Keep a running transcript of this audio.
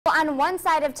On one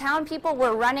side of town, people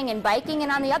were running and biking,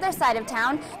 and on the other side of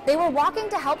town, they were walking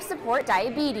to help support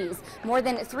diabetes. More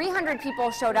than 300 people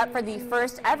showed up for the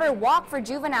first ever Walk for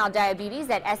Juvenile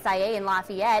Diabetes at SIA in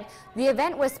Lafayette. The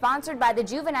event was sponsored by the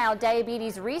Juvenile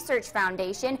Diabetes Research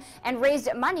Foundation and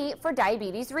raised money for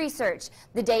diabetes research.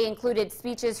 The day included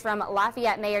speeches from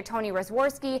Lafayette Mayor Tony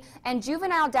Rosworski and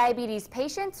juvenile diabetes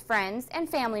patients, friends, and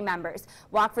family members.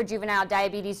 Walk for Juvenile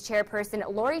Diabetes chairperson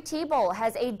Lori Teboul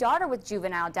has a daughter with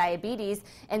juvenile diabetes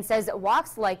and says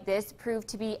walks like this prove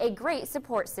to be a great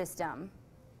support system.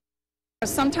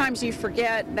 Sometimes you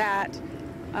forget that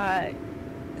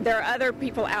there are other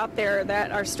people out there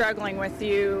that are struggling with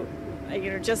you,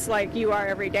 just like you are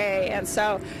every day. And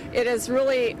so it is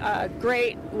really a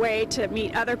great way to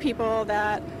meet other people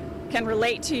that can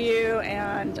relate to you,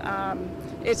 and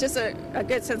it's just a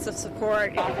good sense of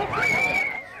support.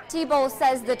 Teboul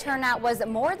says the turnout was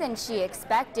more than she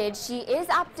expected. She is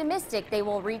optimistic they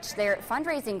will reach their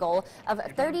fundraising goal of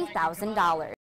 $30,000.